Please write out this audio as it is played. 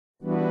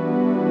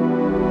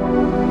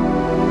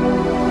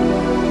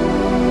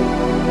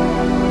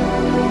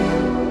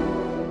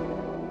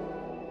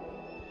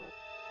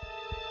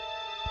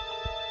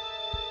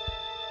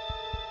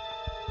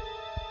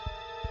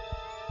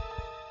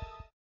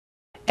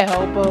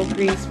Elbow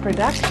Grease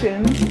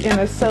Productions, in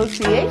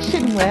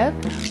association with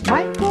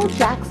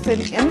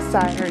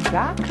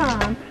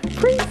MichaelJacksonInsider.com,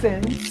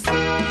 presents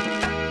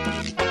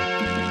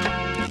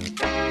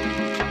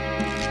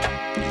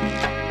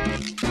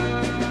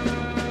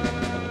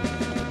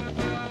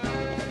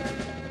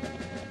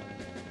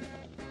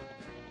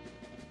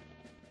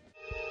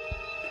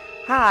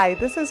Hi,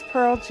 this is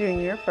Pearl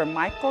Jr. from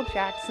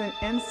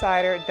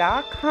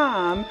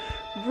MichaelJacksonInsider.com,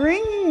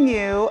 bringing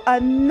you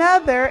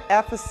another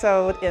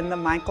episode in the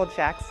Michael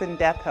Jackson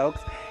death hoax.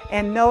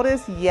 And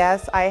notice,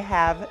 yes, I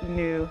have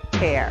new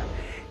hair.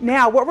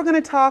 Now, what we're going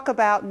to talk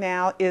about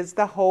now is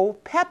the whole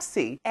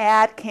Pepsi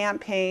ad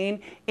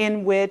campaign,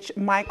 in which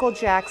Michael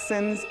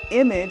Jackson's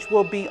image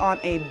will be on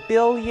 1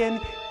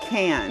 billion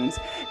cans.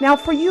 Now,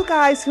 for you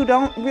guys who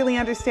don't really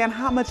understand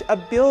how much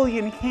 1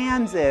 billion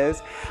cans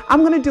is,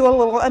 I'm going to do a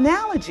little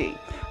analogy.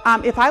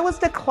 If I was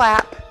to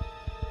clap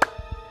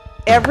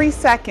every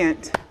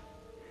second,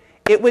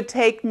 it would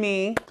take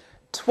me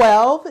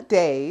 12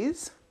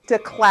 days to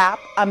clap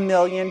 1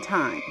 million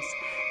times.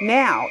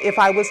 Now, if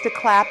I was to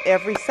clap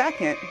every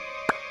second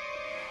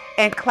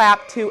and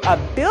clap to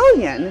 1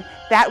 billion,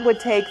 that would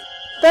take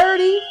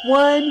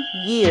 31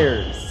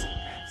 years.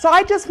 So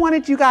I just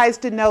wanted you guys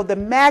to know the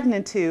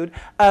magnitude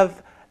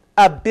of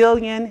 1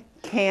 billion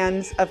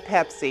cans of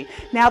Pepsi.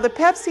 Now, the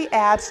Pepsi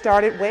ad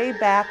started way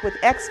back with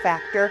X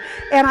Factor,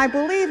 and I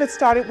believe it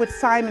started with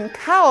Simon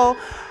Cowell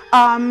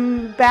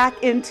back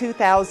in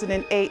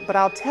 2008, but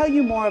I'll tell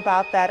you more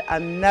about that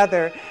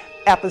another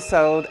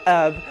episode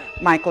of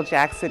Michael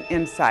Jackson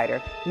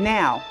Insider.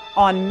 Now,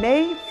 on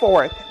May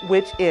 4th,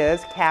 which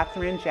is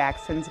Katherine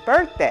Jackson's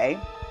birthday,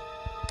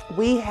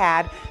 we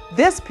had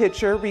this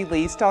picture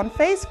released on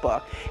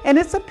Facebook. And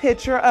it's a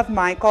picture of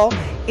Michael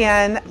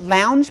in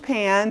lounge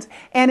pants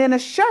and in a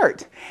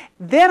shirt.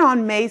 Then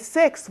on May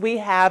 6th, we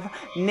have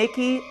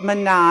Nicki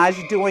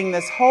Minaj doing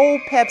this whole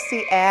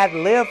Pepsi ad,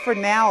 Live for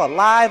Now,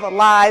 Alive,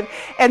 Alive.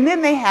 And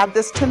then they have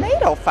this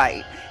tomato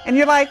fight. And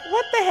you're like,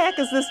 what the heck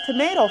is this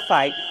tomato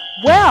fight?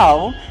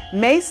 Well,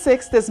 May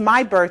 6th is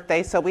my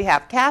birthday, so we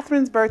have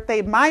Katherine's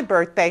birthday, my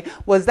birthday.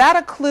 Was that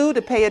a clue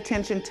to pay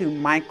attention to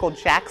Michael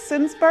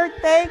Jackson's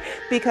birthday?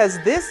 Because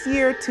this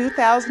year,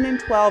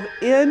 2012,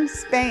 in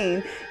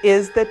Spain,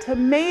 is the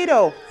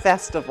Tomato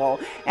Festival.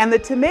 And the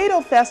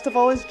Tomato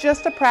Festival is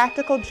just a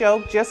practical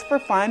joke, just for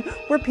fun,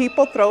 where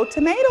people throw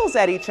tomatoes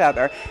at each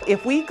other.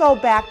 If we go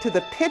back to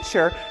the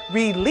picture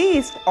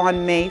released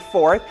on May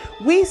 4th,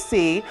 we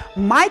see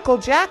Michael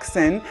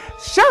Jackson's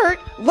shirt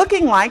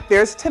looking like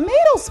there's tomato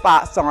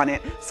spots on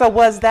it. So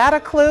was that a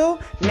clue?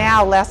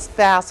 Now let's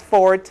fast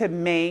forward to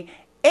May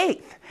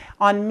 8th.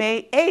 On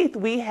May 8th,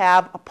 we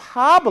have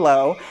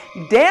Pablo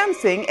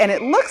dancing, and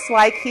it looks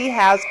like he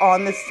has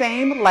on the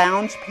same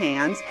lounge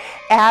pants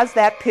as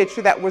that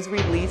picture that was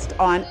released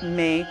on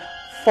May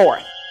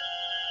 4th.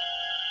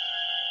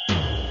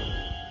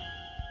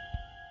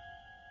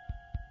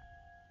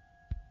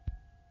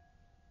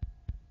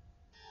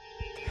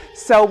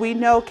 So we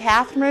know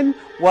Katherine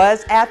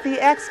was at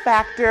the X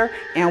Factor,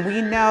 and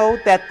we know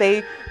that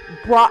they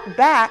brought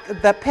back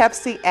the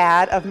Pepsi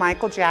ad of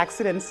Michael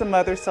Jackson and some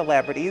other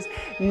celebrities.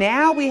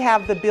 Now we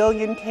have the 1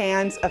 billion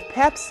cans of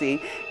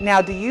Pepsi.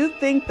 Now, do you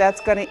think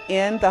that's going to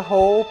end the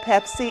whole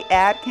Pepsi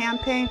ad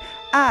campaign?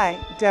 I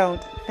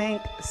don't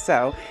think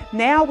so.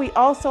 Now we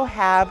also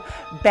have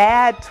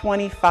Bad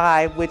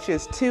 25, which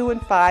is 2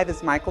 and 5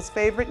 is Michael's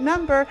favorite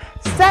number,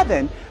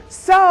 7.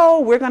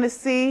 So we're going to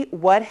see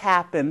what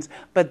happens.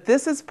 But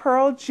this is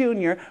Pearl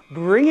Jr.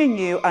 bringing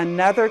you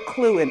another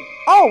clue, and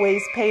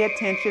always pay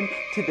attention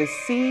to the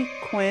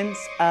sequence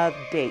of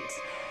dates.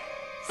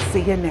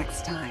 See you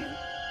next time.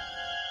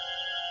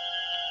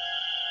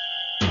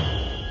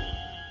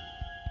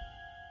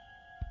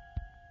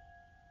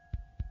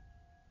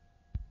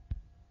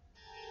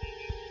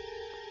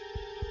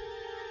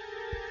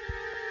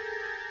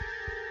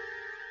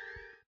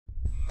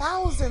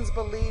 Thousands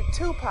believed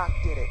Tupac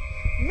did it.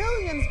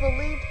 Millions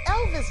believed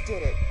Elvis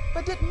did it.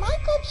 But did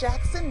Michael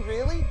Jackson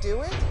really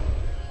do it?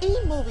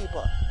 E-movie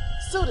book,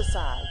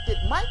 Pseudocide, Did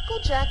Michael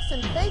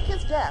Jackson Fake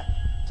His Death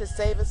to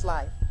Save His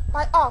Life?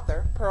 By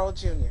author Pearl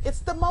Jr.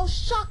 It's the most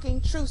shocking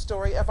true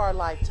story of our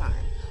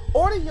lifetime.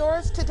 Order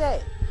yours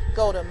today.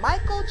 Go to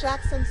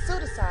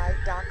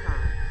MichaelJacksonPseudocide.com.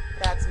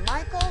 That's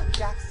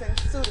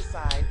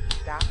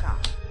MichaelJacksonPseudocide.com.